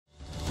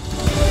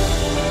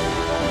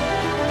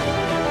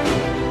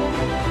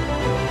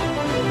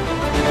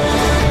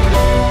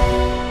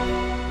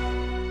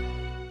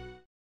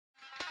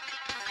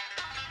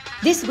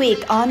This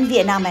week on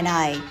Vietnam and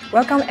I.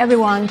 Welcome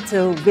everyone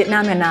to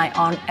Vietnam and I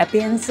on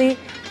FBNC.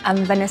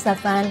 I'm Vanessa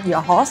Phan, your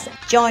host.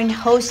 Join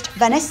host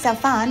Vanessa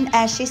Phan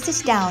as she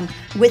sits down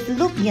with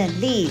Luc Nhon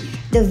Ly,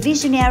 the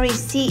visionary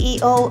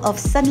CEO of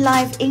Sun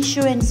Life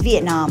Insurance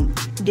Vietnam.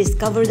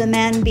 Discover the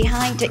man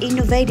behind the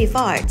innovative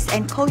arts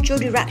and cultural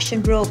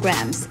direction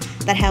programs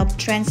that help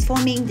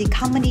transforming the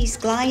company's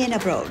client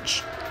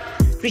approach.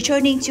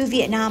 Returning to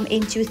Vietnam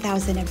in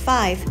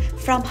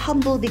 2005, from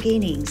humble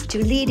beginnings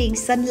to leading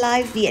Sun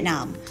Life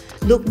Vietnam,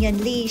 Luc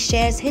Nhon Ly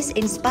shares his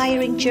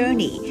inspiring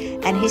journey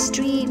and his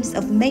dreams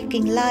of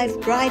making life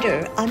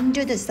brighter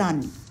under the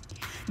sun.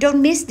 Don't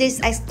miss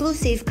this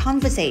exclusive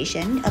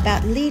conversation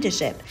about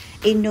leadership,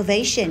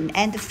 innovation,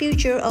 and the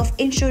future of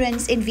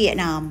insurance in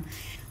Vietnam,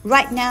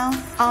 right now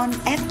on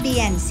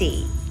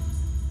FBNC.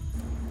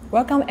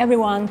 Welcome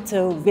everyone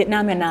to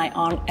Vietnam and I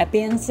on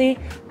FBNC.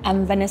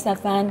 I'm Vanessa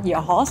Phan, your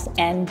host,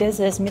 and this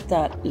is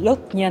Mr.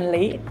 Luc Nhon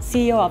Ly,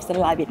 CEO of Sun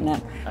Life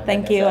Vietnam.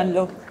 Thank you, and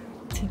Luc,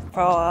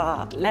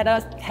 for let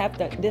us have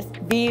this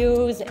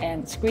views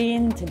and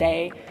screen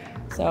today.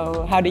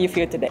 So, how do you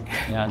feel today?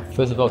 Yeah,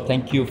 first of all,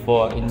 thank you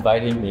for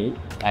inviting me,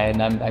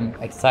 and I'm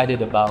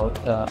excited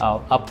about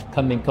our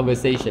upcoming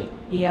conversation.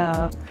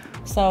 Yeah.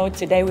 So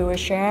today we will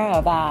share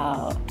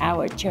about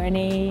our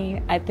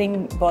journey. I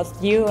think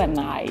both you and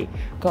I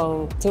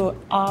go to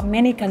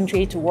many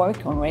countries to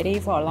work already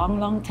for a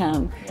long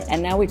time.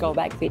 And now we go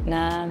back to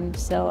Vietnam.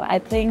 So I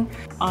think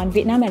on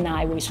Vietnam and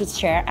I, we should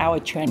share our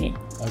journey.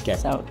 Okay.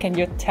 So can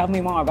you tell me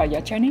more about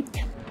your journey?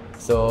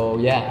 So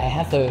yeah, I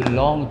have a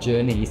long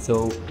journey.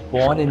 So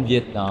born in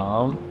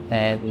Vietnam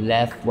and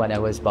left when I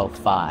was about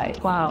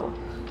 5. Wow.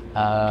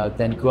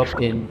 Then grew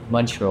up in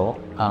Montreal,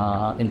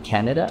 in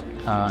Canada,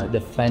 the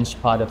French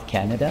part of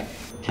Canada,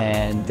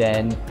 and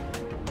then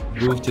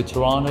moved to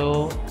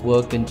Toronto,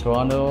 worked in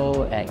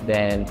Toronto, and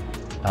then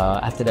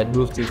after that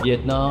moved to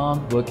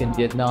Vietnam, worked in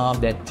Vietnam,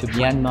 then to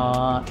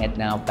Myanmar, and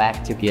now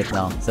back to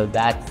Vietnam. So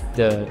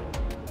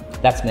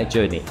that's my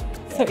journey.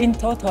 So in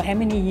total, how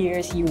many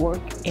years you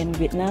work in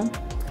Vietnam?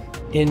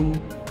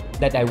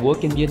 That I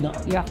work in Vietnam?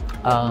 Yeah.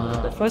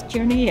 The first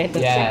journey and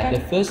the second?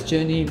 The first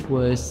journey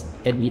was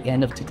at the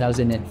end of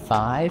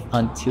 2005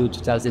 until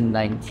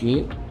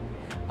 2019.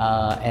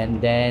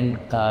 And then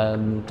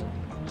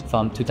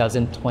from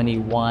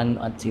 2021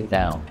 until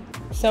now.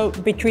 So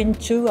between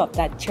two of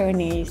that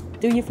journeys,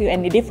 do you feel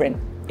any different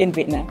in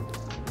Vietnam?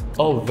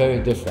 Oh, very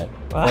different.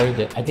 Wow. Very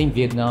different. I think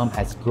Vietnam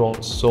has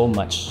grown so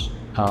much.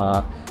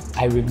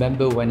 I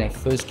remember when I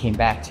first came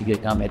back to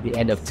Vietnam at the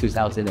end of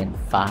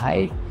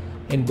 2005.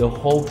 In the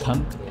whole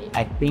company,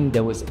 I think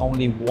there was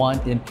only one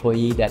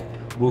employee that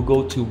will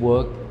go to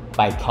work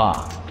by car.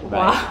 Right?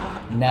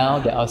 Wow. Now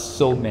there are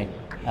so many.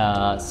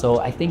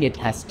 So I think it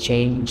has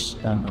changed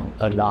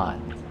a lot.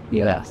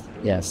 Yes.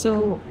 Yes.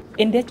 So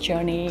in this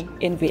journey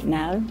in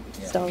Vietnam,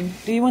 so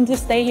do you want to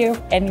stay here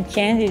and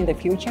change in the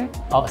future?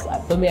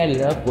 For me, I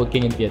love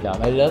working in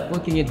Vietnam. I love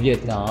working in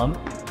Vietnam.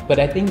 But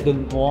I think the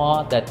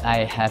more that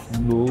I have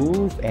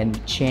moved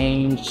and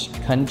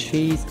changed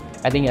countries,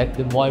 I think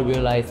the more I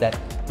realize that,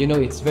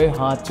 it's very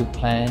hard to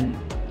plan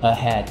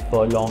ahead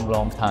for a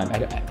long time.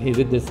 Is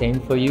it the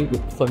same for you?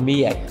 For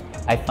me,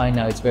 I find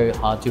now it's very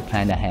hard to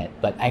plan ahead.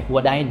 But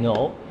what I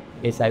know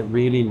is I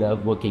really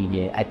love working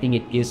here. I think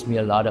it gives me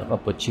a lot of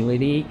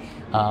opportunity.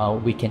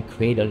 We can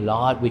create a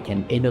lot. We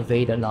can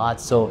innovate a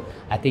lot. So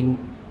I think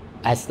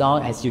as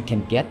long as you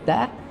can get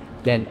that,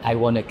 then I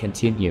want to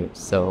continue.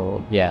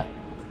 So yeah.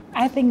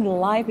 I think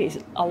life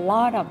is a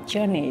lot of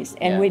journeys,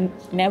 and we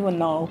never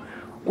know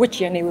which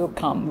journey will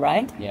come,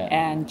 right? Yeah.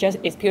 And just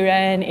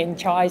experience,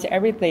 enjoy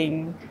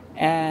everything,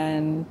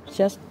 and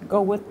just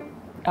go with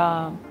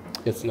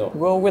the flow.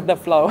 Go with the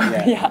flow.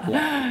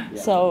 Yeah.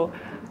 So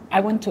I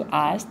want to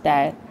ask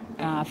that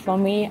for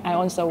me, I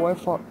also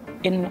work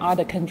in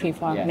other country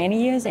for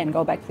many years and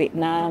go back to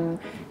Vietnam,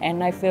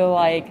 and I feel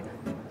like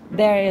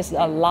there is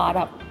a lot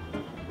of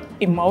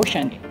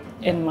emotion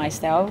in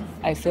myself.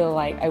 I feel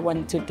like I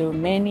want to do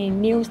many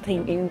new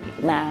things in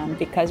Vietnam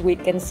because we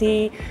can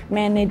see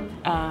many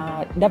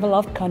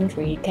developed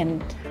countries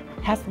can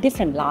have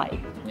different life,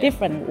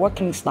 different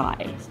working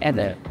styles.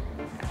 And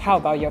how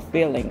about your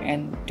feeling?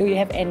 And do you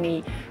have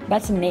any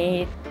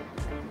business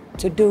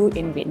to do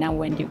in Vietnam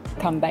when you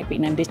come back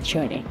Vietnam this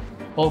journey?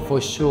 Oh, for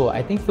sure.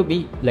 I think for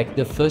me, like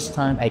the first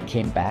time I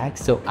came back,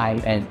 so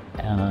I'm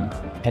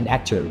an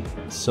actuary.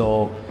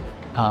 So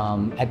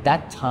at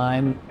that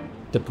time,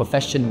 the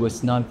profession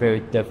was not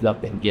very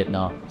developed in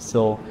Vietnam.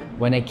 So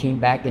when I came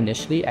back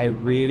initially, I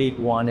really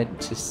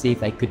wanted to see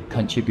if I could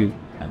contribute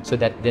so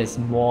that there's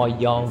more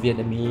young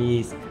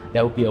Vietnamese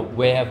that will be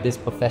aware of this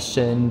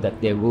profession,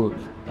 that they will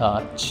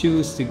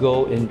choose to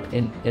go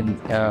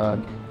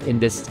in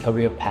this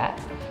career path.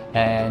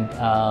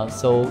 And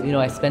so,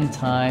 I spent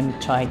time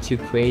trying to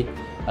create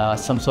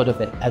some sort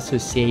of an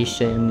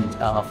association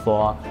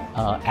for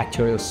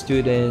actuarial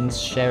students,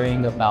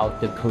 sharing about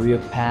the career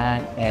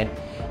path.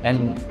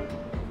 And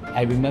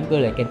I remember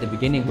like at the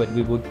beginning when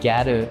we would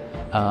gather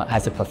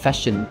as a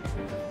profession,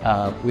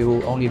 we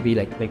will only be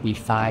like maybe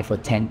 5 or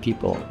 10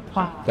 people.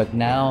 Wow. But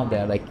now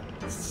there are like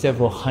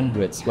several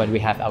hundreds when we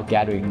have our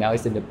gathering. Now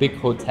it's in a big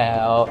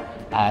hotel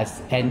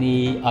as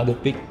any other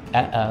big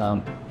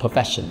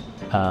profession.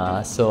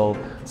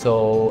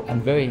 So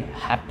I'm very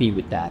happy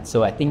with that.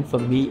 So I think for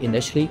me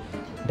initially,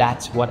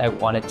 that's what I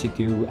wanted to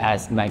do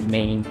as my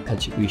main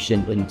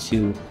contribution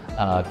into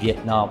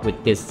Vietnam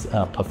with this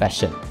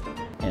profession.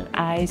 Yeah.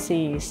 I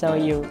see. So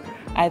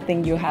I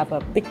think you have a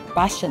big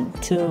passion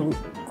to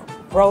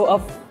grow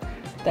up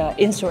the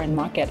insurance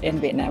market in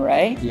Vietnam,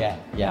 right?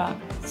 Yeah.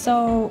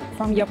 So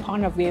from your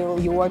point of view,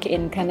 you work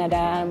in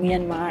Canada,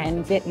 Myanmar,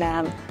 and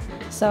Vietnam.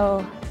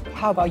 So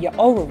how about your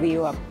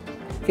overview of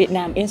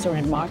Vietnam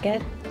insurance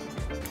market?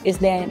 Is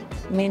there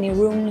many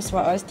rooms for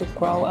us to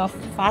grow up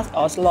fast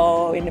or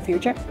slow in the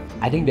future?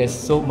 I think there's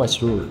so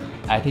much room.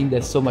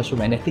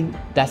 And I think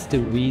that's the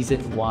reason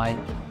why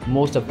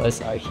most of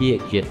us are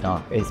here in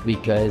Vietnam, is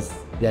because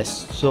there's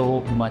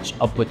so much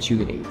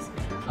opportunities,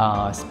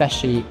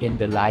 especially in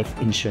the life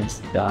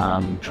insurance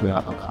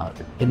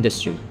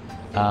industry.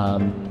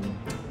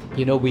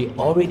 We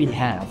already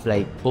have,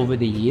 like, over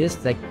the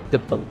years, like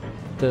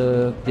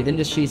the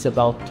industry is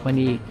about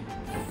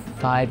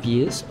 25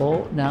 years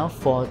old now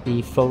for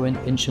the foreign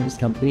insurance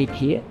company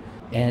here,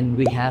 and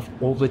we have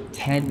over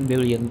 10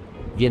 million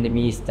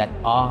Vietnamese that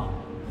are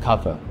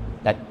covered,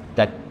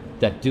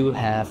 that do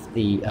have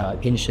the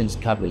insurance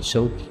coverage.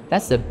 So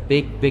that's a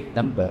big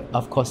number.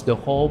 Of course, the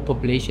whole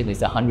population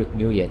is 100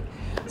 million.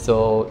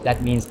 So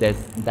that means there's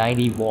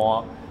 90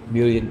 more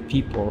million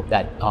people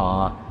that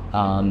are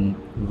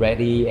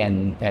ready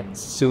and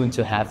soon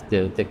to have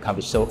the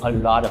coverage. So a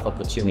lot of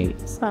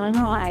opportunities.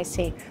 I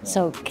see.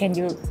 So can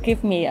you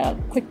give me a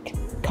quick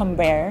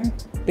compare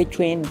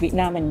between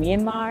Vietnam and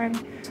Myanmar?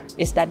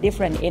 Is that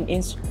different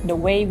in the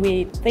way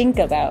we think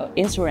about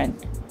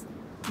insurance?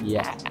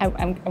 Yeah,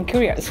 I'm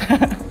curious.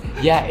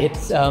 Yeah,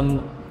 it's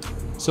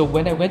so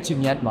when I went to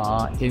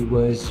Myanmar, it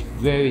was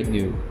very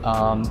new.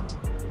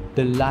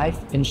 The life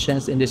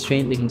insurance industry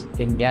in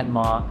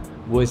Myanmar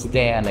was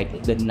there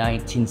like the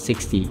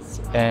 1960s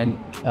and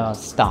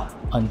stopped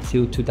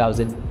until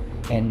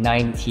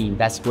 2019.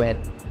 That's when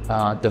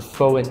the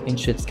foreign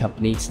insurance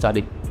companies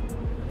started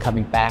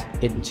coming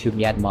back into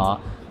Myanmar.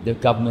 The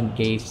government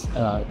gave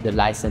the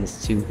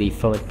license to the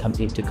foreign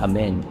company to come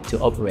in to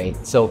operate.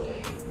 So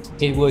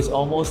it was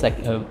almost like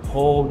a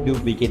whole new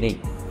beginning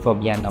for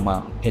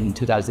Myanmar in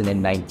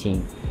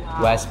 2019.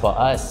 Whereas for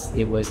us,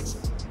 it was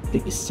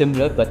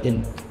similar, but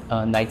in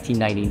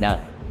 1999.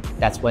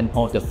 That's when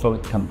all the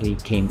foreign company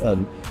came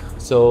in.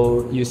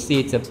 So you see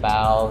it's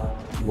about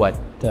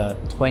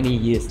 20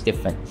 years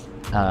difference.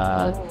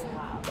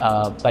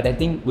 But I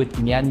think with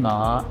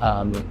Myanmar,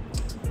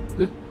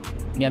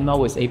 Myanmar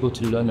was able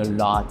to learn a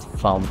lot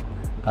from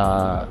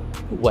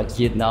what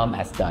Vietnam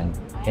has done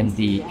in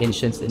the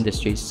insurance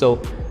industry.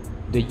 So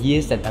the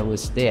years that I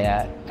was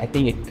there, I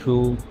think it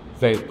grew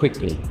very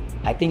quickly.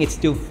 I think it's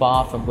still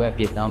far from where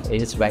Vietnam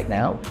is right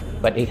now,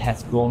 but it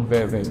has grown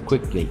very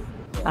quickly.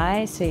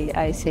 I see.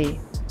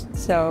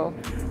 So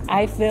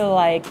I feel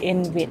like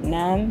in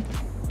Vietnam,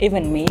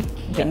 even me,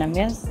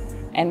 Vietnamese,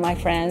 and my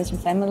friends and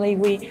family,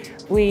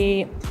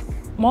 we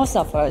most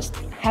of us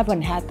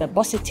haven't had the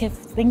positive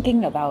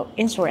thinking about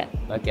insurance.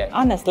 Okay.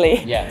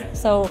 Honestly. Yeah.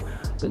 So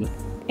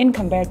in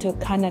compared to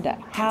Canada,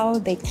 how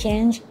they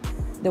change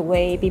the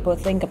way people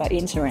think about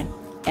insurance,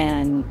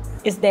 and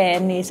is there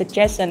any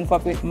suggestion for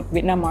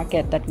Vietnam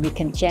market that we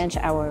can change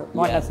our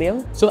point of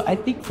view? So I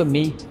think for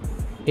me,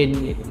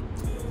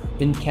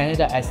 in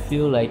Canada, I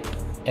feel like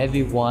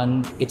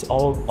everyone, it's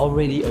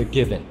already a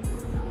given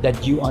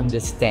that you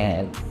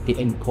understand the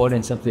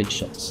importance of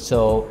insurance.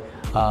 So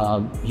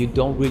you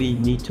don't really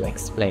need to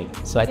explain.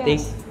 So I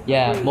think,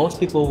 most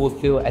people will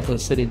feel at a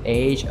certain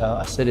age,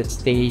 a certain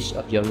stage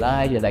of your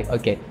life, you're like,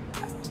 okay,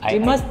 you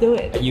must do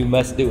it. You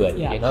must do it,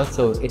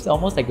 so it's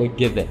almost like a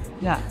given.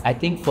 Yeah. I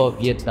think for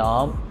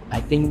Vietnam, I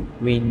think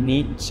we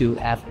need to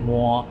have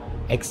more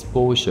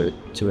exposure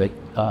to it,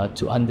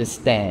 to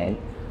understand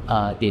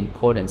the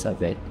importance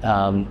of it.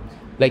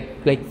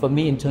 Like for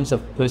me, in terms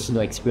of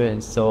personal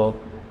experience, so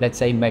let's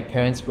say my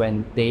parents,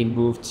 when they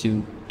moved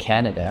to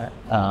Canada,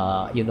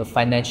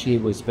 financially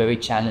it was very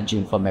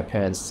challenging for my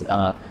parents.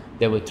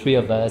 There were 3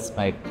 of us,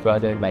 my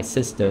brother and my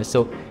sister.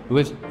 So it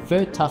was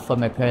very tough for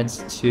my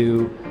parents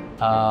to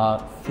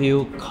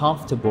feel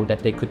comfortable that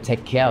they could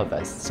take care of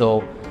us.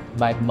 So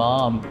my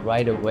mom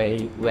right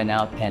away went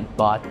out and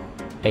bought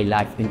a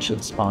life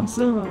insurance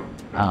policy.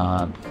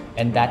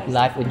 And that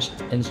life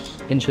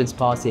insurance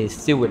policy is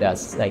still with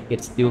us. Like,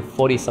 it's still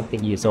 40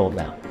 something years old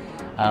now.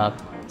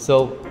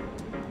 So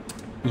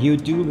you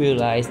do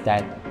realize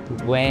that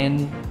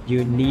when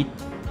you need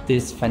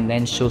this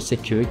financial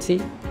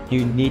security,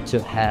 you need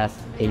to have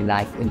a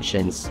life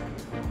insurance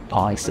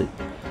policy.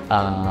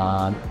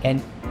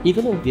 And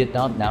even in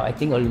Vietnam now, I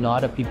think a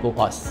lot of people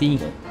are seeing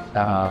it.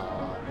 There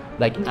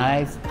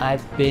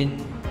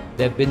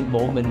have been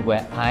moments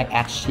where I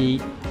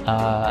actually,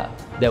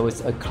 there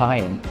was a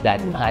client that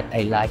had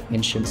a life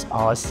insurance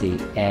policy,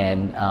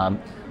 and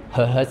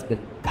her husband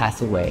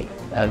passed away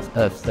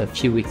a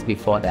few weeks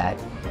before that.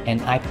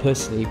 And I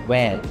personally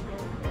went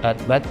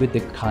met with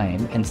the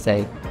client and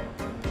say,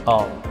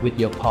 oh, with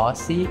your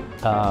policy,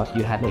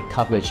 you have a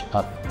coverage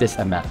of this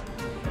amount.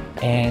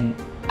 And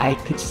I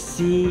could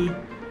see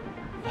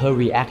her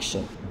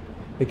reaction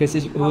because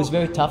it was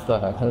very tough for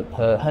her.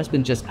 Her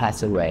husband just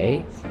passed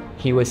away.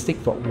 He was sick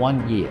for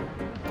 1 year.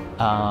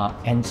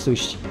 And so,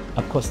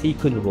 of course, he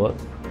couldn't work.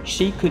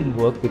 She couldn't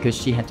work because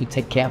she had to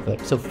take care of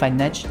it. So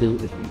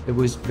financially, it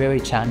was very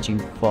challenging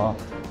for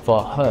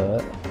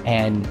her.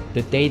 And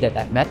the day that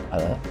I met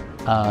her,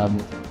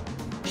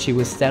 she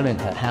was selling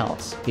her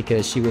house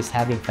because she was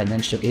having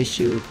financial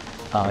issues.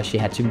 She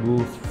had to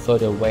move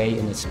further away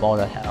in a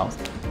smaller house.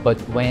 But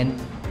when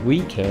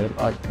we came,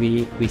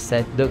 we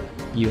said, look,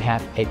 you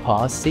have a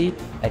policy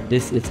and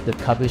this is the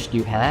coverage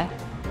you have.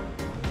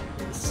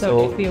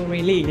 So they feel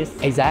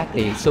relieved.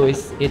 Exactly. So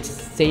it's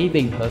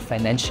saving her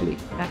financially.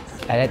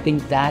 And I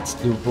think that's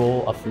the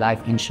role of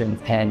life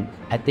insurance. And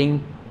I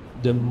think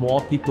the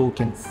more people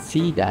can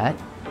see that,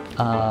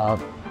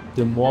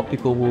 the more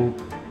people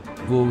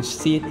will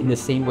see it in the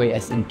same way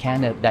as in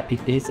Canada, that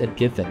it is a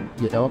given,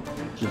 you know.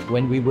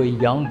 When we were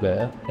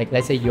younger, like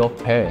let's say your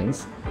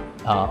parents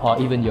or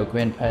even your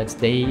grandparents,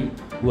 they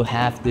will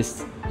have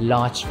this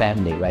large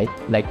family, right?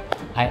 Like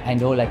I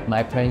know like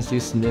my parents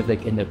used to live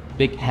like in a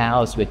big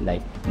house with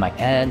like my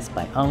aunts,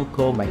 my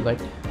uncle, my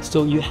wife.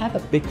 So you have a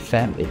big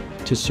family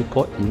to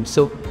support you.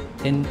 So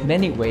in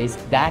many ways,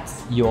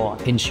 that's your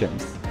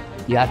insurance.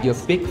 You have your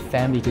big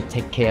family to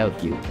take care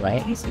of you,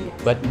 right?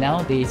 But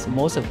nowadays,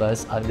 most of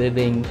us are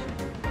living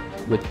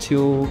with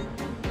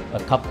a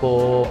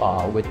couple,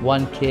 or with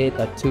one kid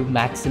or two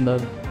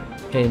maximum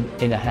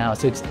in a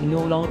house. So it's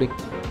no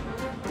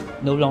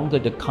longer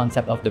the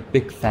concept of the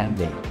big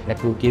family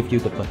that will give you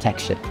the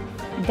protection.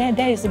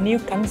 There is a new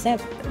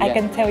concept. Yeah. I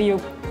can tell you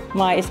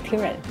my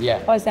experience. Yeah.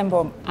 For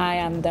example, I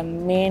am the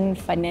main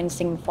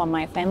financing for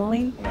my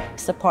family,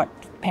 support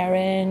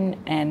parent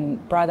and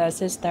brother,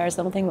 sister,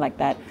 something like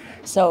that.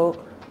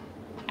 So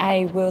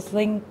I will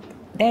think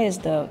there is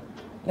the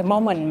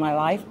moment in my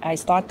life I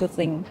start to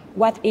think,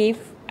 what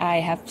if I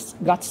have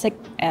got sick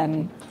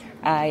and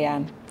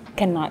I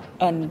cannot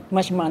earn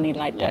much money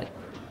like that?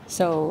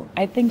 So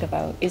I think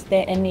about, is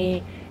there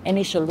any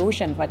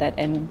solution for that?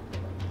 And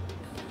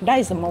that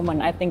is the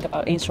moment I think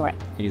about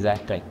insurance.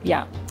 Exactly.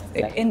 Yeah.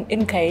 Exactly.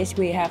 In case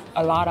we have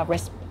a lot of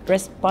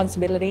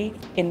responsibility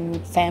in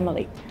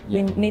family,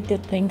 we need to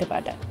think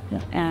about that. Yeah.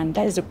 And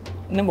that is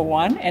number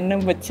one. And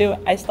number two,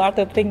 I start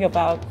to think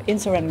about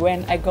insurance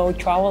when I go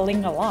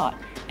traveling a lot.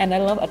 And I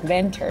love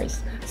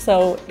adventures.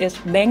 So it's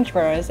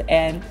dangerous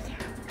and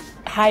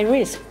high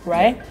risk,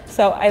 right? Yeah.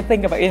 So I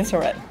think about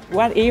insurance.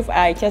 What if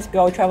I just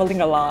go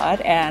traveling a lot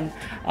and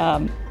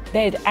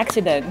there's an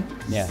accident?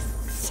 Yeah.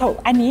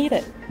 So I need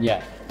it.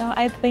 Yeah. So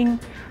I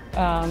think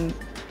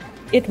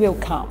it will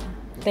come.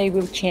 They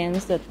will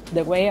change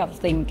the way of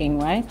thinking,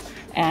 right?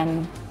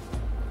 And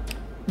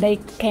they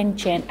can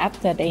change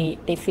after they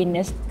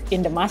finish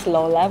in the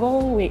Maslow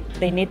level.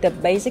 They need the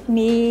basic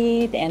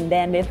need, and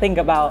then they think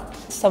about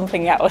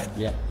something else.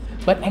 Yeah.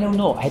 But I don't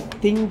know. I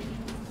think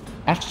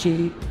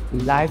actually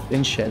life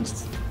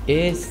insurance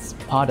is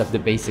part of the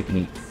basic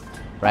needs,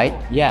 right?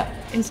 Yeah.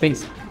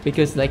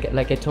 Because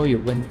like I told you,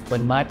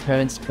 when my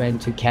parents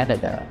went to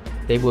Canada,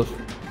 it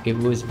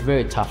was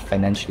very tough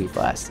financially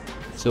for us.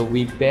 So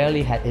we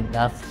barely had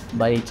enough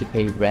money to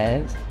pay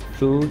rent,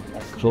 food,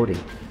 and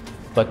clothing.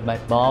 But my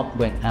mom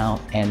went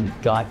out and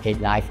got a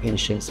life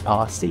insurance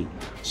policy.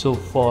 So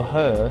for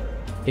her,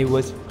 it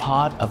was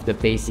part of the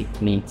basic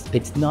needs.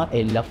 It's not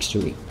a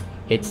luxury.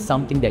 It's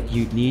something that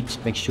you need to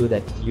make sure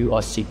that you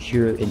are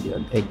secure in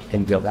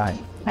your life.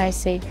 I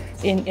see.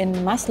 In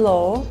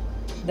Maslow,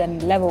 then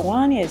level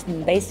 1 is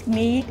basic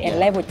need, and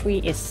level 3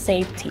 is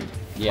safety.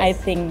 Yes. I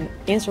think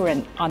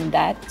insurance on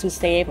that to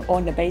save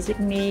all the basic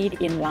need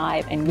in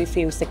life, and we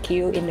feel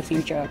secure in the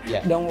future.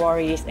 Yeah. Don't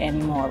worry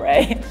anymore,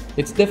 right?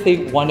 It's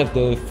definitely one of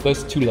the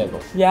first 2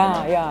 levels.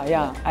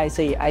 Yeah. I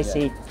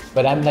see.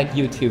 But I'm like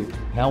you too.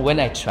 Now when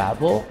I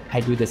travel, I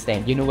do the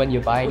same. You know, when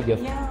you buy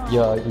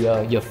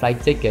your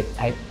flight ticket,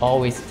 I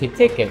always take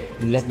ticket.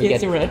 Let me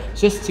get it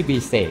just to be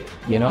safe.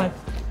 You know.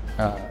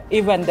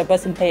 Even the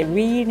percentage,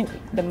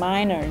 the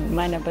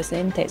minor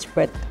percentage,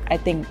 but I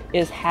think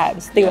it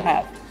still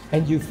have.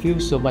 And you feel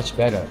so much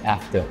better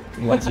after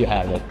once you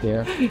have it.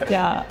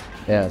 Yeah.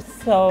 Yeah.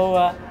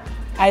 So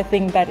I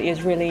think that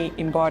is really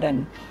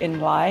important in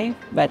life,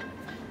 but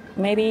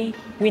maybe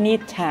we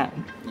need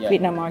time. Yeah.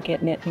 Vietnam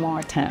market need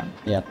more time.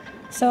 Yeah.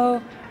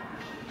 So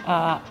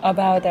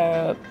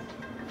about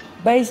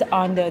based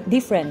on the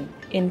different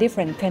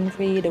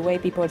country, the way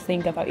people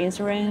think about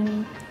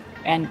insurance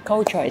and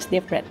culture is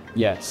different.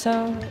 Yeah.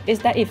 So is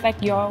that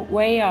affect your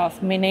way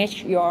of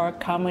manage your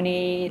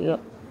company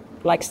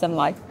like Sun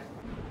Life?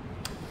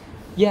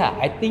 Yeah,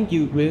 I think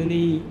you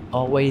really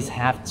always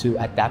have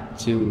to adapt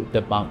to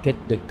the market,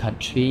 the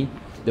country,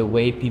 the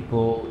way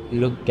people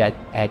look at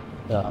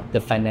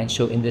the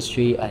financial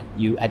industry, and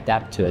you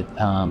adapt to it.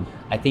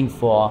 I think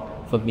for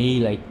me,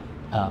 like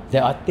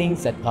there are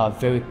things that are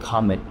very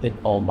common in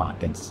all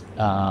markets,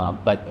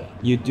 but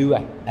you do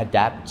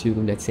adapt to,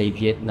 let's say,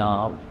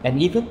 Vietnam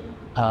and even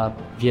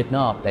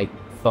Vietnam, like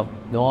from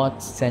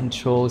north,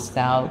 central,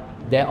 south,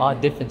 there are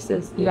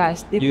differences.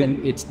 Yes,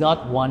 different. It's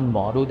not one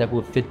model that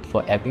will fit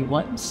for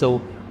everyone. So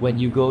when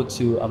you go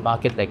to a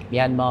market like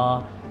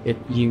Myanmar,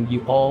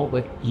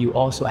 you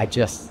also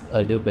adjust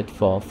a little bit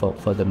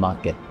for the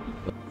market.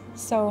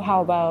 So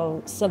how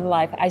about Sun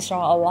Life? I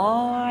saw a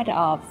lot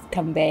of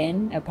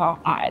campaign about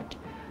art.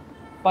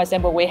 For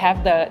example, we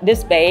have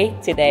this bay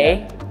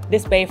today,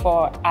 this bay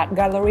for art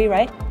gallery,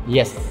 right?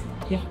 Yes.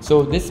 Yeah.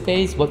 So this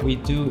space, what we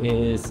do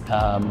is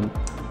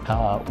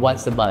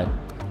once a month,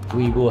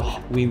 we will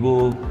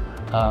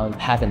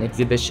have an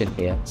exhibition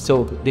here.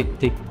 So the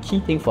key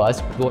thing for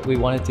us, what we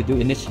wanted to do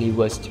initially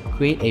was to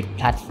create a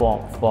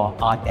platform for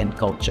art and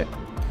culture.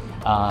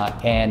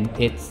 And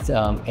it's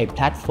a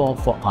platform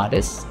for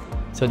artists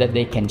so that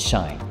they can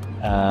shine.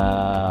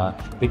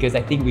 Because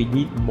I think we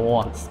need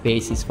more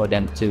spaces for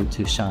them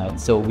to shine.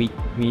 So we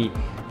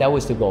that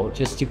was the goal,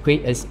 just to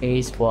create a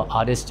space for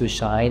artists to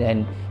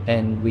shine,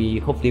 and we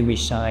hopefully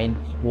shine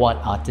one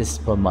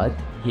artist per month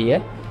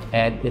here,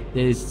 and it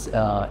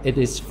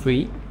is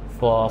free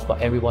for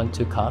everyone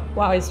to come.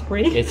 Wow, it's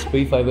free. It's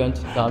free for everyone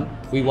to come.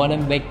 We want to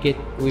make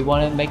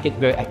it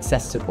very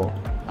accessible.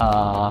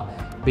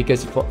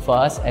 Because for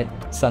us at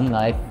Sun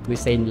Life, we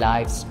say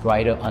life's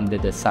brighter under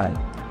the sun.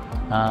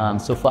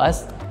 So for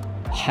us,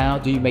 how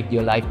do you make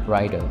your life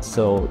brighter?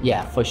 So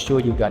yeah, for sure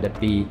you gotta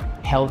be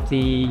healthy,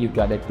 you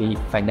gotta be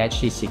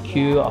financially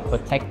secure or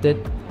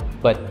protected,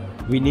 but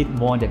we need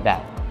more than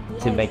that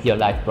to make your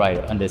life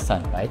brighter under the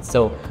sun, right?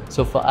 So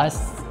for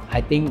us,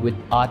 I think with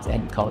arts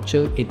and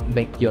culture, it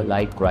makes your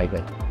life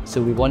brighter.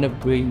 So we want to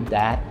bring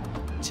that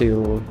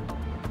to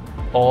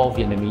all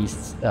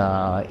Vietnamese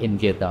in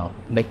Vietnam,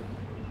 make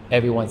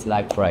everyone's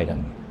life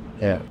brighter.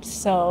 Yeah.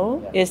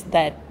 So is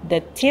that the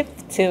tip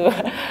to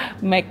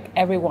make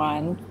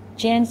everyone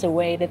change the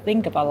way they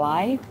think about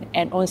life,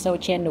 and also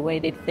change the way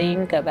they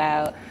think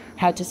about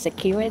how to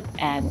secure it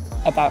and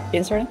about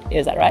insurance?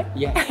 Is that right?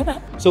 Yeah.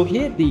 So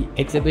here at the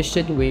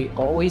exhibition, we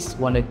always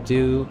want to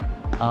do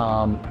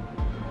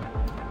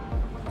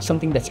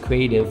something that's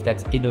creative,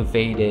 that's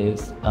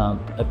innovative,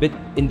 a bit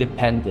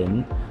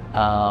independent.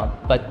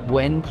 But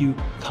when you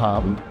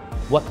come,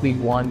 what we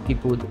want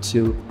people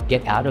to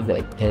get out of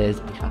it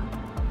is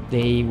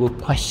they will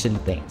question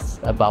things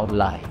about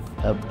life,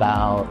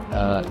 about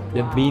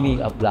the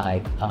meaning of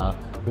life.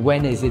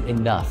 When is it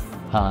enough?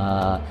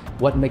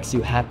 What makes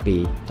you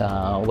happy?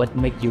 What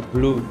makes you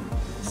blue?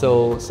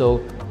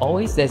 So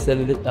always there's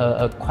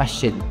a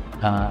question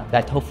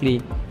that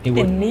hopefully it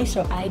would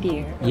initial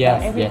idea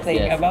about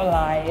everything about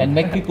life, and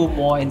make people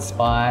more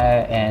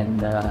inspired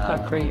and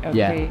agree.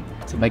 Yeah,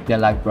 to make their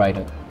life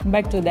brighter.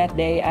 Back to that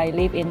day, I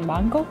live in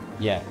Bangkok.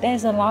 Yeah,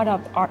 there's a lot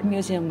of art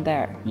museum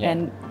there,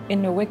 and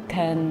in the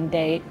weekend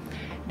they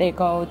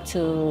go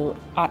to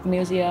art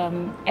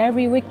museum.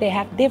 Every week they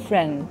have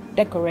different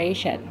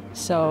decoration.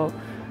 So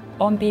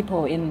all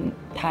people in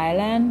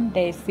Thailand,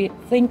 they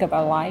think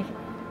about life.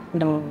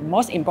 The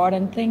most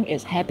important thing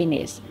is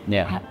happiness.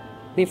 Yeah.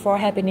 Before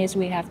happiness,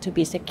 we have to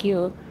be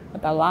secure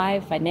about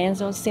life,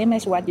 financial, same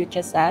as what you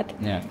just said.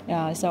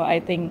 Yeah. So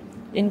I think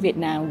in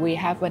Vietnam, we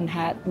haven't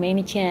had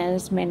many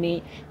chance,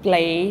 many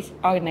place,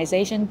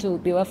 organization to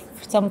build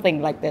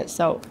something like this.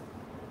 So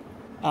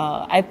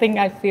I think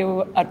I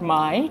feel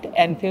admired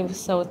and feel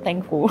so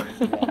thankful.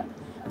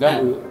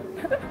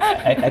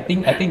 I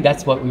think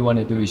that's what we want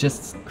to do, is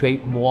just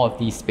create more of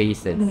these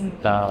spaces.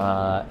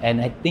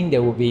 And I think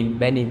there will be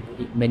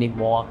many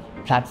more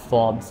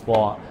platforms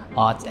for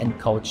arts and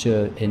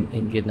culture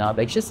in Vietnam.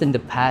 Like just in the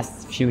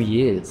past few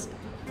years,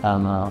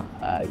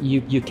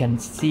 you can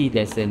see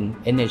there's an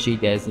energy,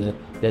 there's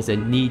a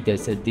need,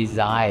 there's a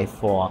desire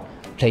for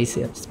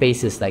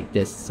spaces like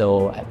this.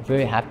 So I'm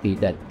very happy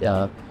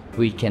that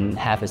we can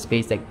have a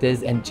space like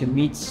this and to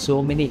meet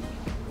so many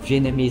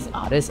Vietnamese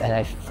artists, and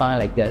I find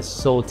like they're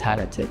so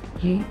talented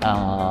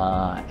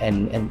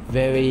and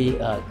very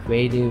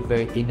creative,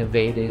 very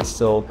innovative.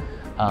 So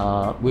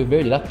we're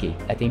very lucky.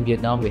 I think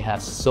Vietnam, we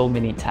have so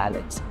many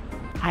talents.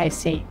 I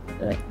see.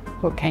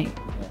 Okay.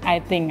 I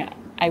think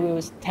I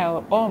will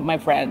tell all my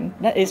friends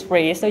that is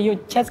free, so you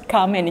just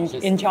come and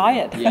enjoy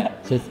it. Yeah,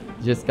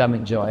 just come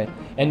enjoy it.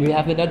 And we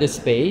have another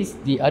space.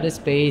 The other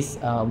space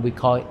we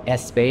call it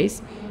S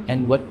space,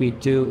 and what we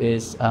do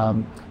is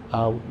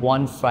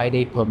one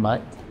Friday per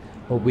month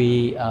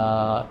we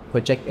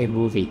project a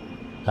movie,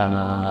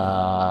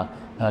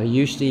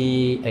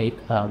 usually a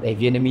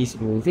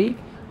Vietnamese movie.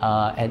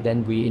 And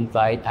then we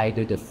invite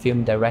either the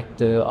film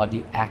director or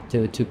the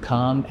actor to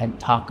come and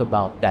talk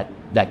about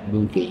that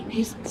movie.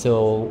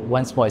 So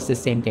once more, it's the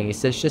same thing.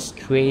 It's just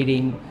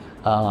creating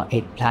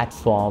a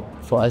platform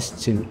for us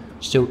to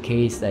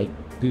showcase like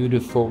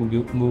beautiful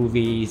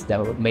movies that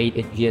were made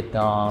in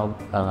Vietnam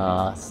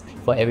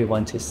for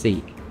everyone to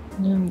see.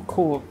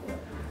 Cool.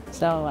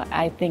 So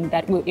I think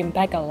that will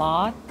impact a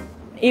lot.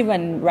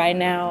 Even right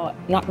now,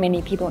 not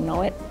many people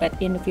know it, but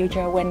in the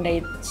future, when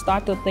they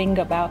start to think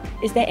about,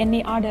 is there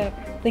any other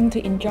thing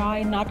to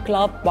enjoy, not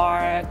club,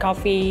 bar,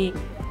 coffee,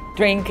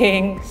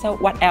 drinking. So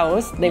what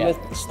else? They will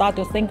start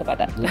to think about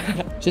that.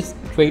 Just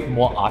create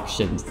more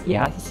options.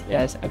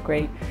 Yes,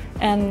 agree.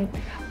 And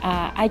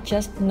I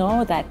just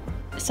know that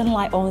Sun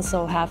Life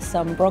also have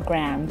some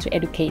program to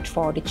educate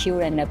for the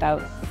children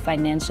about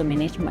financial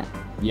management.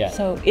 Yeah.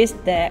 So is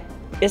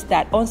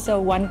that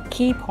also one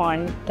key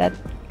point that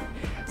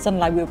Sun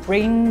Life will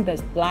bring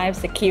the life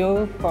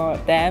skill for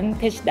them,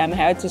 teach them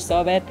how to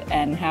solve it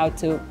and how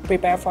to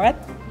prepare for it?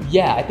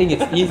 Yeah, I think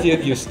it's easier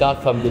if you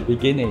start from the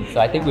beginning. So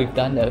I think we've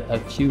done a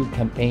few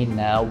campaigns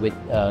now with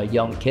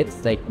young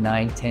kids, like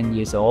 9, 10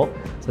 years old,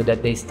 so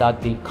that they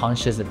start being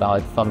conscious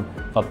about it from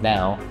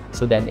now.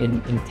 So then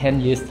in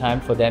 10 years'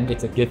 time for them,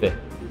 it's a given.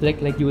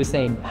 Like you were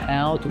saying,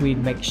 how do we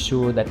make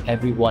sure that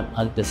everyone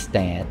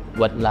understands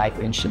what life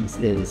insurance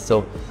is?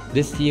 So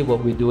this year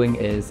what we're doing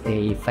is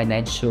a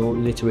financial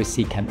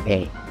literacy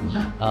campaign.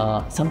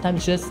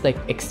 Sometimes just like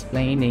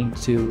explaining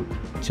to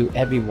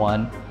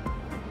everyone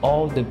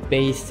all the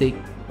basic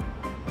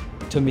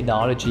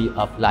terminology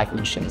of life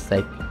insurance,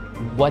 like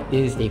what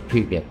is a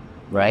premium,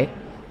 right?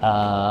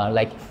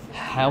 Like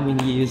how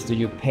many years do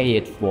you pay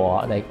it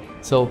for? Like,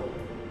 so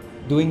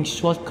doing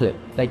short clip,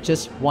 like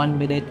just 1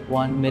 minute,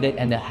 1.5 minute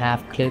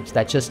clips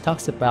that just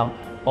talks about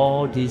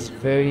all these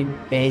very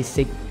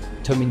basic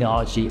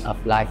terminology of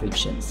life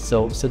insurance.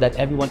 So that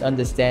everyone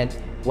understands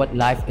what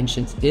life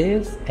insurance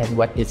is and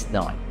what it's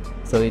not.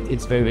 So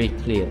it's very, very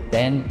clear.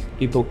 Then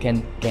people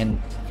can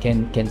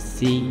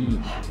see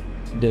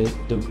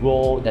the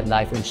role that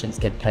life insurance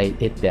can play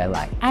in their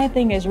life. I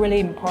think it's really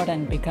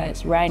important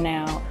because right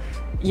now,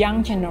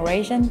 young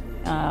generation,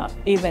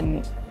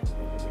 even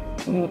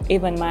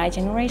my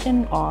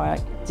generation or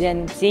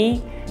Gen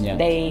Z,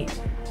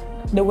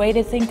 the way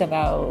they think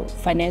about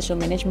financial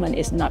management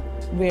is not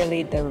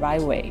really the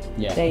right way.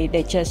 Yeah.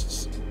 They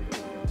just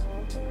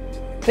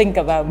think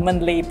about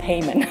monthly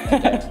payment.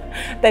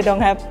 They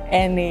don't have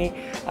any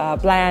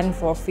plan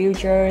for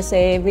future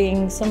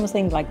savings,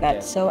 something like that.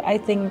 Yeah. So I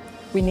think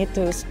we need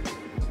to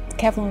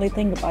carefully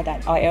think about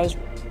that, or else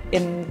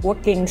in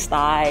working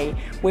style,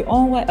 we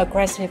always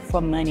aggressive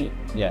for money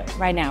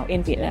right now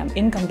in Vietnam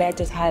in compared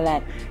to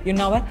Thailand. You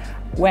know what?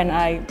 When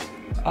I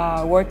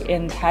work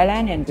in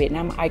Thailand and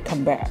Vietnam, I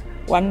compare.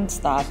 One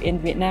staff in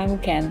Vietnam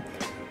can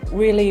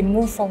really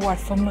move forward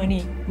for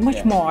money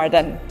much more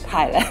than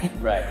Thailand.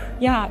 Right.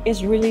 Yeah,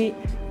 it's really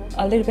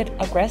a little bit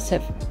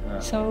aggressive.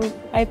 So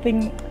I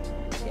think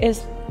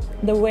it's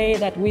the way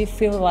that we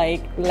feel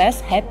like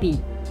less happy.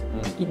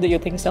 Do you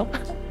think so?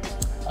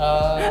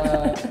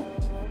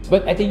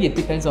 But I think it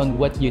depends on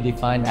what you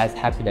define as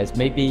happiness.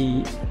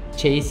 Maybe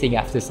chasing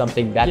after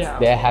something, that's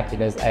their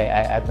happiness.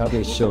 I'm not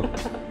really sure.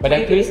 But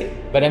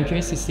I'm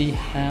curious to see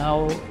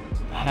how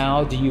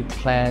do you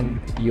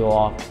plan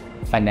your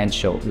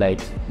financial,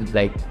 like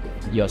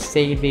your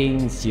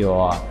savings,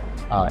 your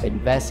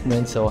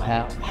investments, or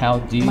how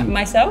do you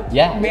myself? Myself?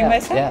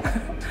 Yeah.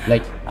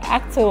 Like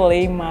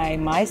actually, my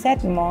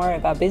mindset more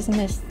about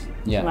business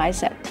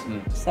mindset.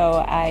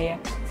 So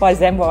for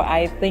example,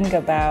 I think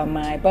about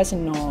my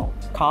personal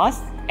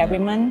cost every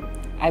month.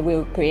 I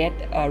will create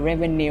a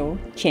revenue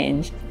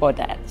change for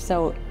that.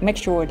 So make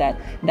sure that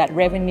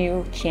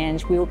revenue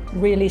change will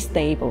really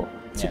stable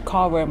to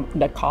cover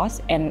the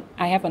cost. And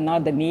I have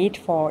another need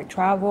for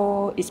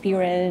travel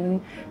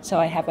experience. So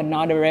I have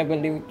another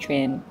revenue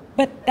train.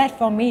 But that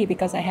for me,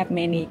 because I have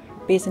many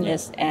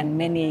business and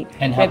many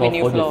and how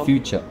revenue about for flow. the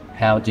future?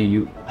 How do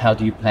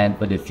you plan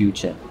for the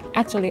future?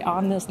 Actually,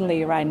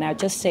 honestly, right now,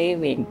 just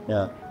saving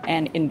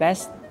and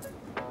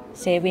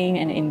saving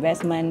and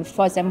investment.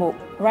 For example,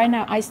 right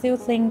now, I still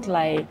think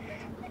like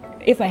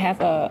if I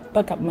have a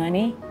bucket of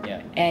money,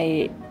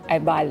 I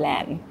buy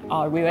land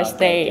or real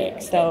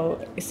estate, so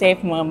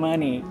save more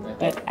money.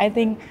 But I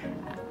think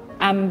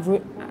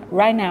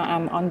right now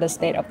I'm on the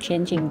state of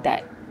changing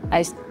that.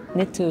 I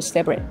need to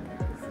separate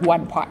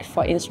one part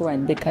for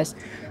insurance because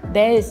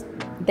there is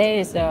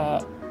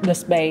the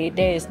space,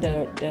 there is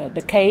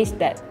the case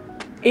that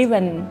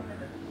even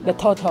the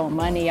total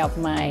money of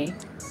my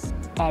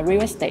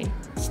real estate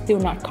still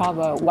not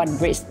cover one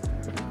risk.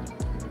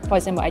 For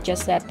example, I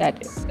just said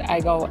that I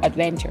go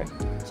adventure,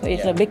 so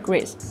it's a big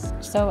risk.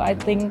 So I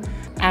think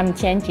I'm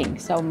changing.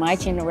 So my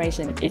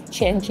generation is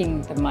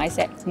changing the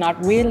mindset,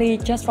 not really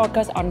just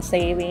focus on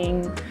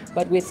saving,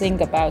 but we think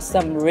about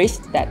some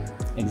risk that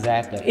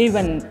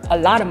even a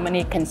lot of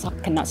money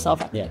cannot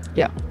solve it.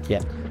 Yeah.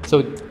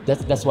 So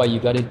that's why you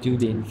got to do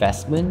the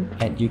investment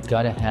and you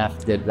got to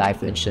have the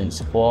life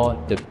insurance for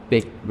the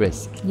big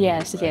risk.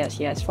 Yes.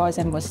 For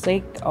example,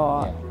 sick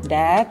or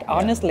death,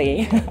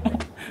 honestly.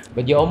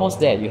 But you're almost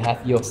there. You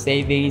have your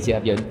savings, you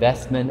have your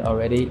investment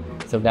already.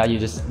 So now you're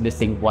just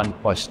missing one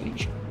portion.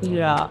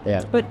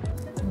 Yeah. But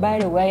by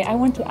the way, I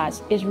want to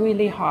ask, it's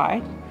really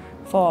hard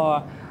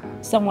for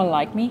someone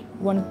like me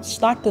when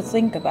start to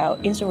think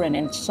about insurance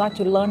and start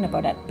to learn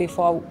about that.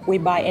 Before we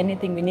buy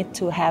anything, we need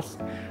to have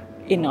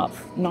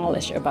enough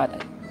knowledge about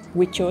it.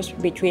 We choose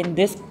between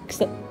this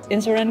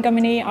insurance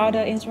company,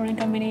 other insurance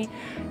company.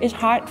 It's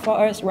hard for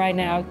us right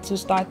now to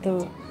start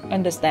to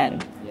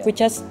understand. We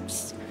just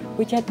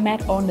we just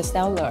met on the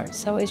seller.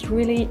 So it's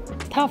really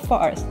tough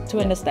for us to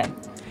understand.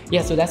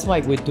 Yeah, so that's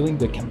why we're doing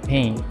the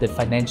campaign, the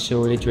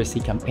financial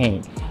literacy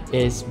campaign,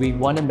 is we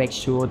want to make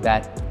sure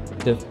that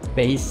the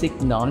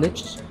basic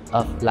knowledge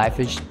of life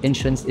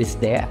insurance is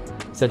there,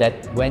 so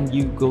that when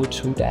you go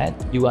through that,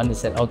 you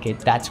understand, okay,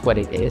 that's what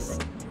it is.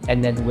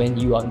 And then when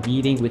you are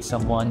meeting with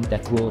someone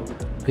that will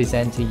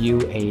present to you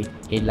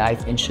a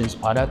life insurance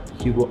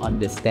product, you will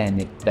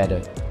understand it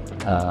better.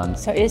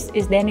 So is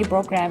there any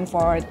program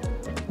for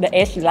the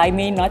age like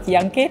me, not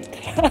young kid?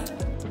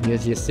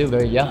 You're still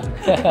very young.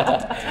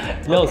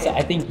 No, so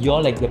I think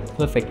you're like the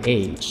perfect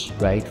age,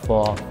 right,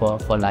 for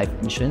life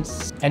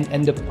insurance.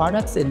 And the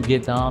products in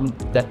Vietnam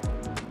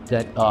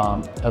that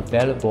are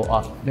available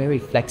are very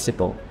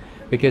flexible,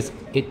 because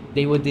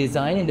they were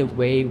designed in a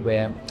way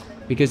where,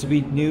 because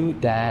we knew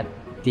that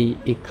the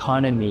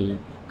economy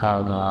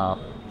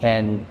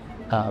and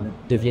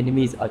the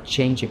Vietnamese are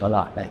changing a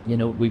lot. Like,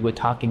 we were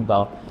talking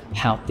about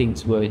how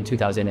things were in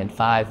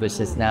 2005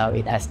 versus now.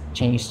 It has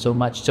changed so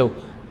much. So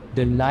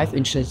the life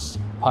insurance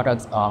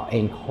products are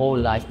a whole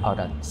life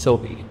product.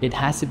 So it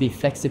has to be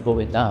flexible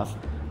enough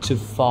to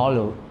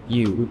follow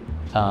you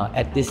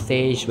at this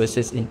stage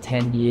versus in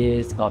 10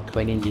 years or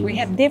 20 years. We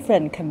have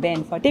different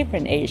campaign for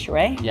different age,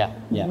 right? Yeah.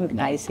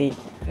 I see.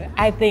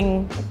 I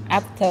think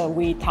after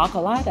we talk a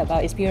lot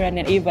about experience,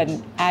 and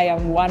even I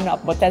am one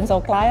of potential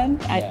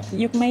clients,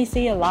 you may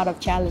see a lot of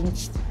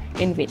challenge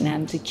in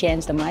Vietnam to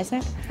change the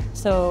mindset.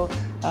 So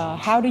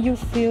how do you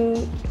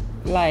feel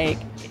like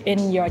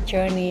in your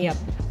journey of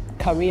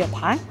career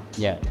path,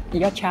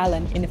 your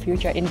challenge in the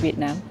future in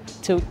Vietnam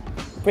to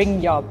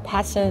bring your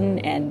passion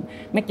and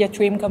make your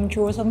dream come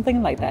true or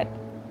something like that?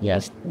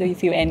 Yes. Do you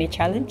feel any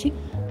challenging?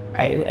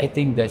 I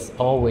think there's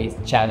always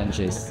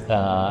challenges.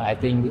 I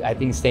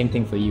think same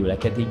thing for you.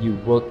 Like, I think you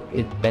work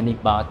in many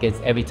markets.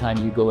 Every time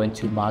you go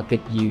into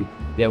market,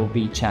 there will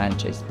be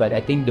challenges. But I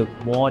think the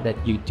more that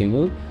you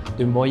do,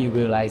 the more you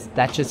realize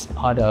that's just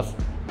part of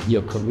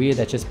your career,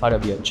 that's just part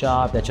of your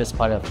job, that's just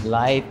part of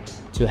life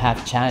to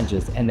have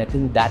challenges. And I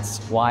think that's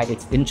why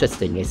it's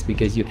interesting, is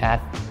because you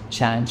have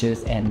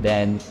challenges and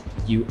then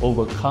you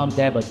overcome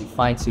them, but you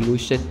find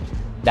solution.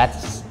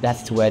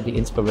 That's where the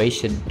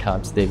inspiration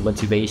comes, the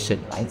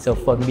motivation, right? So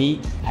for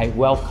me, I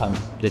welcome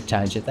the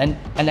challenges and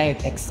I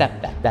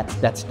accept that.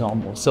 That's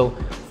normal. So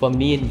for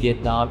me in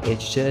Vietnam,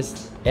 it's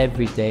just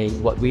every day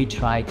what we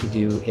try to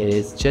do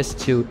is just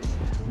to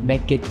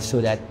make it so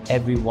that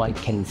everyone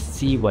can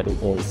see what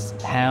it is,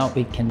 how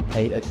it can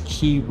play a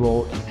key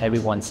role in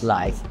everyone's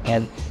life.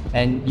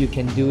 And you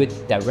can do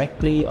it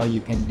directly or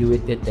you can do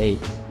it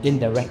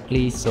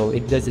indirectly, so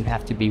it doesn't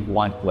have to be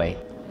one way.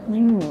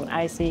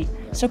 I see.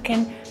 So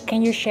can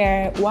you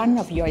share one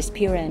of your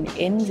experience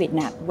in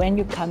Vietnam when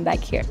you come back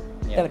here?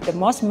 The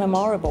most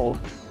memorable.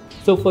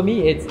 So for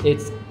me,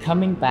 it's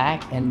coming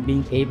back and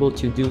being able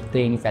to do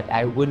things that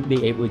I wouldn't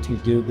be able to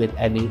do with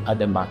any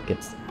other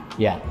markets.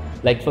 Yeah,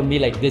 like for me,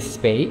 like this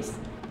space.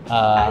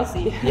 I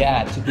see.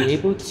 Yeah, to be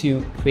able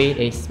to create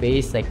a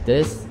space like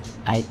this,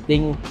 I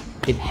think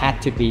it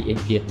had to be in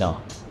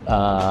Vietnam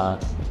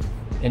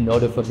in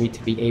order for me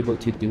to be able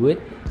to do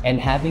it. And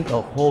having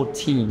a whole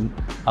team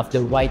of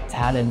the right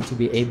talent to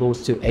be able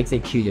to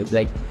execute it.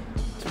 Like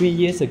 3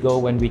 years ago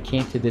when we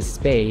came to this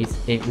space,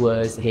 it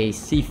was a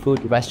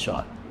seafood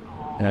restaurant,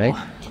 right?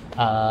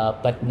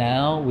 But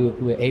now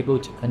we're able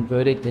to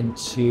convert it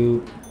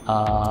into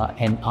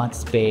an art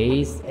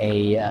space,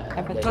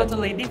 have a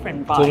totally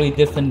different vibe. Totally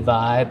different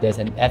vibe. There's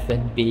an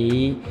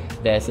F&B.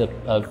 There's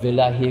a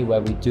villa here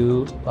where we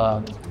do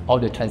all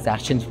the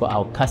transactions for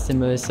our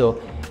customers.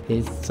 So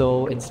it's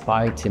so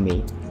inspiring to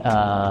me.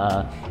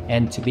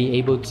 And to be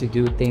able to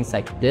do things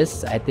like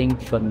this, I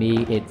think for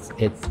me,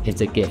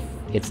 it's a gift.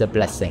 It's a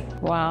blessing.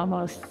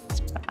 Wow,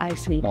 I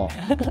see. Oh.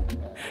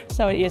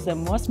 So it is the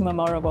most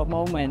memorable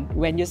moment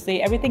when you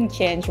see everything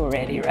change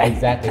already, right?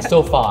 Exactly.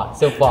 So far.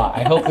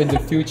 I hope in the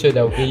future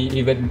there will be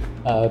even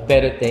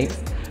better things.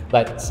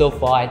 But so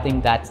far, I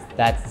think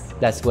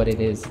that's what it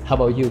is. How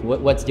about you?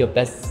 What's your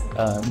best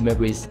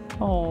memories?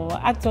 Oh,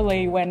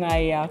 actually, when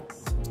I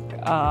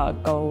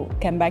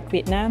came back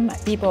Vietnam,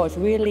 people is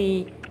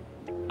really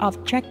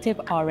objective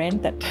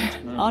oriented.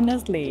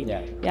 Honestly,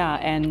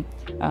 and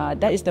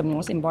that is the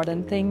most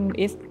important thing.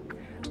 If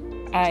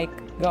I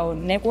go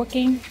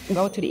networking,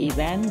 go to the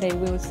event, they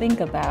will think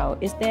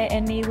about, is there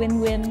any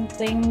win-win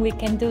thing we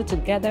can do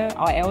together,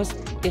 or else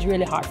it's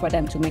really hard for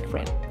them to make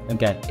friends.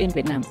 Okay. In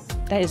Vietnam,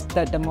 that is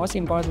the most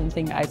important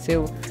thing I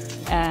feel,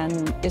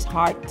 and it's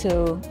hard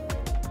to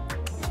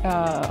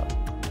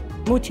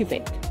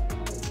motivate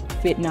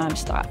Vietnam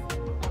staff.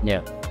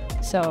 Yeah.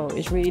 So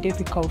it's really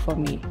difficult for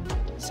me.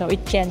 So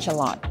it changed a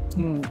lot.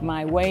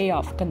 My way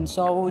of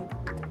control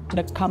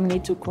the company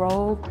to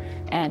grow,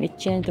 and it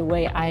changed the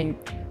way I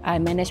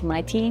manage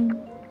my team.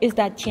 Is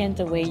that change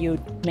the way you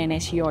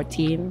manage your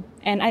team?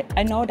 And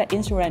I know that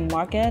insurance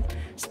market,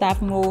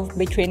 staff move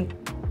between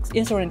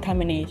insurance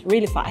companies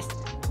really fast.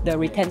 The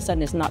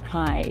retention is not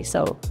high.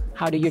 So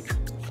how do you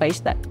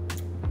face that?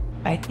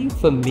 I think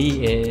for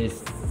me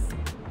is,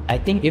 I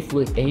think if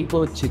we're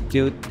able to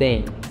do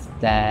things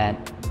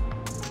that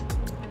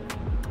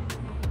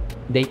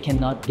they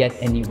cannot get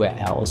anywhere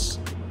else,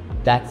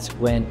 that's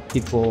when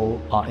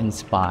people are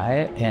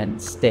inspired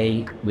and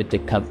stay with the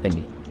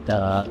company.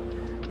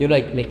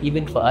 Like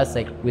even for us,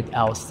 like with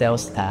our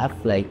sales staff,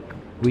 like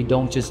we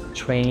don't just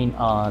train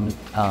on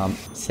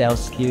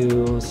sales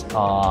skills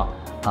or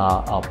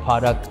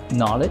product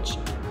knowledge,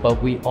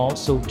 but we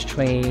also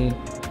train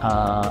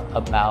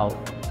about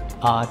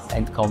art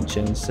and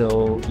culture.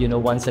 So,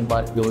 once a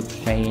month we'll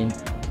train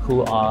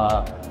who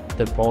are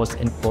the most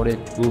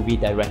important movie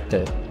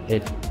director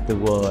in the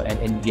world, and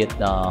in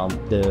Vietnam,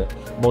 the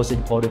most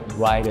important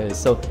writers.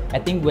 So I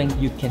think when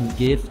you can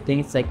give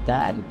things like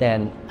that,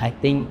 then I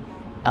think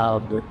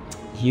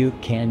you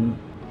can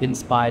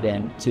inspire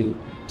them to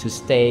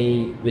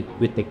stay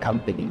with the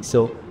company.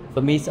 So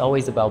for me, it's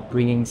always about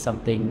bringing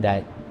something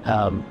that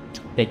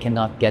they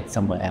cannot get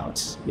somewhere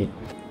else.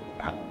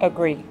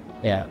 Agree.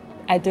 Yeah.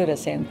 I do the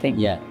same thing.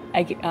 Yeah.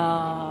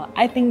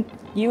 I think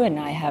you and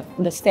I have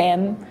the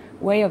same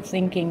way of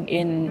thinking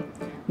in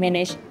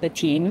manage the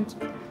team.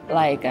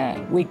 Like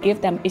we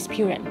give them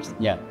experience.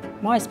 Yeah.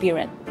 More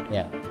experience.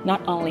 Yeah.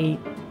 Not only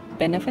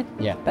benefit.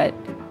 Yeah. But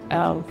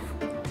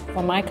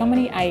for my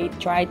company, I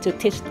try to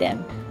teach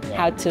them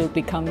how to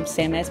become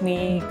same as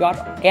me.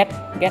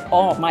 Get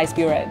all of my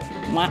experience,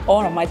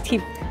 all of my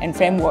tip and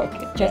framework.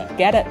 Just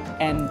get it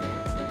and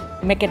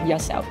make it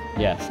yourself.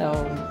 Yeah. So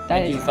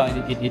that you find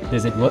it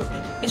does it work?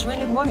 It's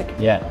really work.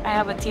 Yeah. I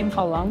have a team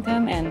for a long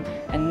time,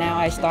 and now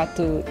I start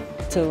to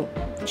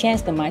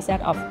change the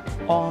mindset of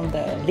all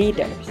the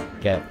leaders.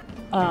 Okay.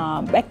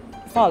 Back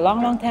for a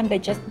long time, they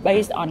just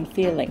based on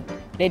feeling.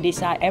 They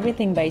decide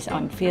everything based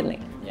on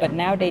feeling. Yeah. But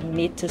now they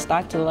need to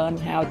start to learn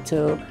how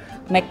to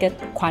make it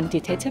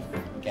quantitative.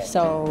 Okay.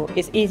 So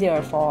it's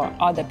easier for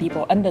other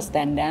people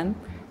understand them.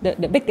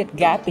 The biggest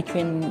gap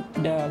between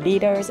the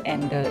leaders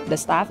and the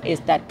staff is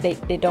that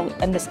they don't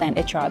understand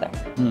each other.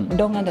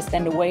 Don't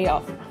understand the way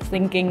of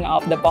thinking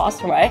of the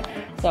boss, right?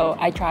 So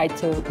I try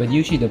to... But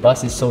usually the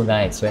boss is so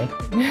nice, right?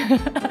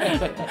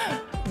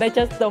 They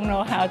just don't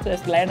know how to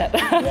explain it.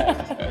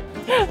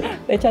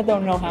 They just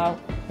don't know how.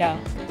 Yeah.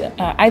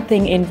 I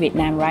think in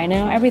Vietnam right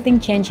now, everything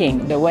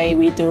changing. The way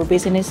we do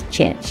business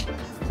change.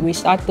 We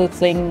start to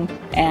think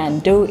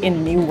and do in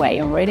a new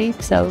way already.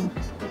 So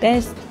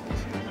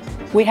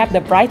we have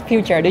the bright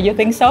future. Do you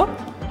think so?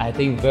 I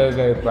think very,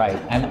 very bright.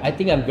 I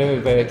think I'm very,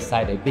 very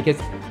excited because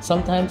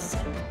sometimes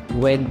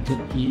when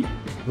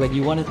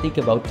you want to think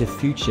about the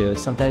future,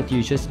 sometimes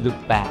you just look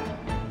back.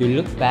 You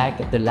look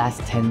back at the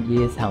last 10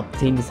 years, how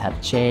things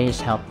have changed,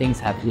 how things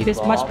have evolved.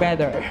 It's much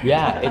better.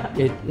 Yeah,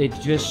 it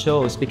just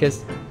shows,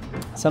 because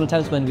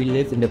sometimes when we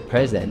live in the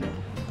present,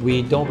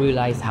 we don't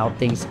realize how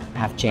things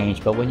have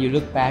changed. But when you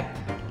look back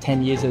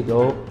 10 years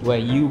ago, where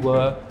you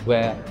were,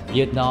 where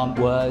Vietnam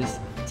was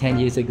 10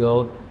 years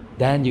ago,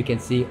 then you can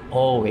see,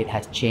 oh, it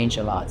has changed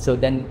a lot. So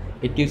then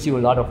it gives you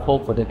a lot of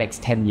hope for the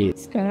next 10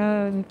 years.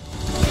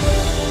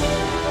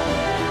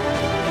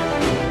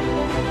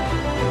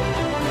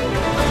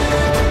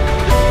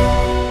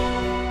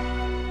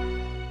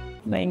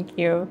 Thank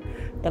you.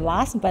 The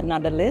last but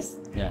not the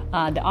least,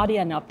 the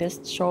audience of this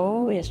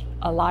show is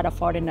a lot of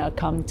foreigners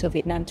come to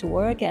Vietnam to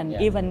work and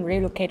even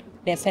relocate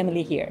their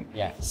family here.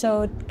 Yeah.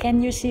 So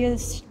can you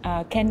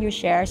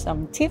share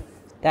some tips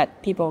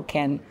that people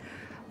can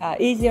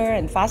easier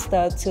and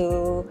faster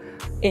to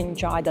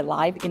enjoy the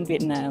life in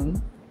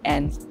Vietnam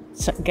and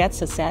get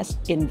success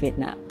in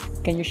Vietnam?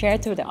 Can you share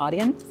to the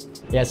audience?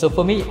 Yeah, so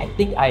for me, I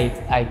think I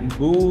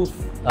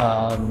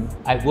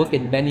work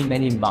in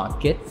many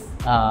markets.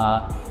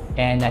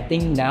 And I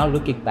think now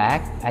looking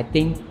back, I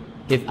think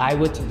if I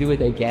were to do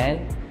it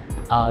again,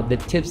 the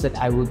tips that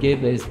I will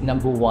give is,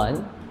 number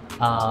one,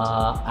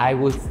 I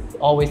would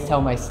always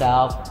tell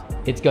myself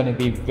it's going to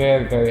be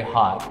very, very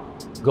hard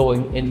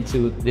going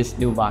into this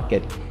new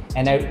market.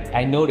 And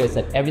I noticed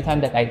that every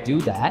time that I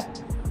do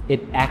that,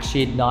 it's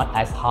actually not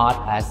as hard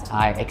as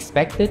I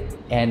expected,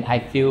 and I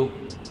feel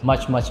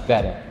much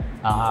better.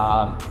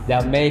 There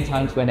are many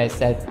times when I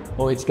said,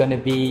 oh, it's going to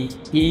be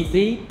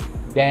easy,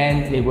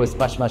 then it was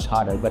much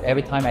harder. But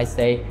every time I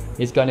say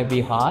it's going to be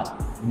hard,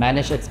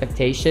 manage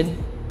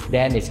expectation,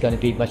 then it's going to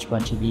be much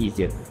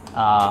easier.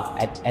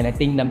 And I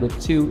think number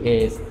two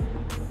is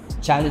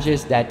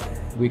challenges that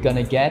we're going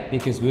to get,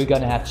 because we're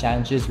going to have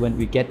challenges when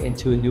we get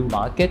into a new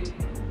market.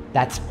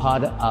 That's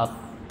part of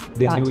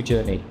the new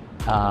journey.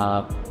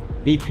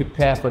 Be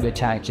prepared for the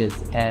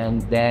challenges,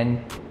 and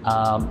then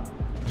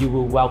you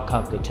will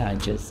welcome the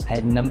challenges.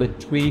 And number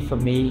three for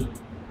me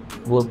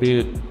will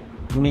be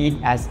meet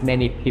as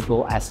many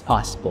people as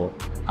possible.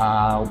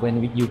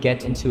 When you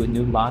get into a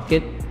new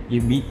market,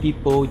 you meet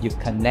people, you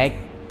connect,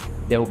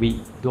 there will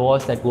be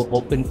doors that will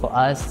open for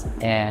us,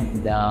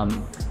 and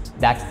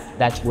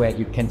that's where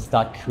you can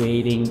start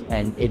creating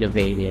and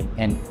innovating.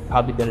 And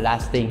probably the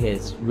last thing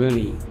is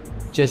really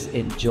just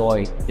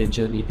enjoy the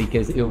journey,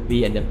 because it will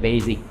be an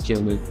amazing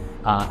journey.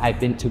 I've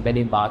been to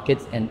many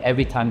markets, and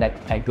every time that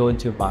I go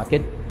into a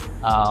market,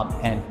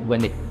 and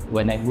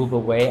when I move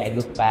away, I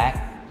look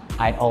back,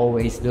 I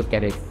always look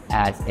at it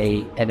as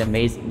an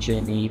amazing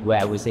journey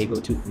where I was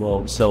able to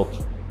grow. So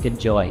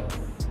enjoy.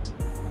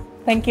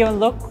 Thank you,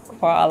 Luc,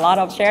 for a lot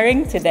of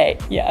sharing today.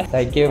 Yeah.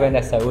 Thank you,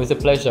 Vanessa. It was a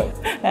pleasure.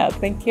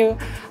 Thank you.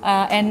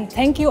 And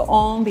thank you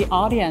all the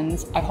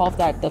audience. I hope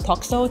that the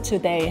talk show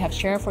today have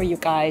shared for you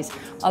guys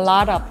a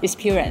lot of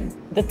experience.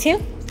 The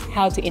tip,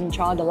 how to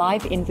enjoy the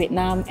life in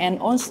Vietnam, and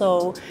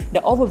also the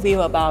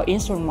overview about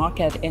insurance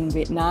market in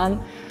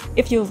Vietnam.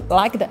 If you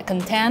like the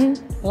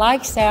content,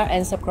 like, share,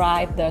 and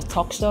subscribe the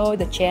talk show,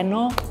 the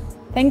channel.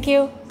 Thank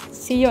you.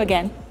 See you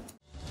again.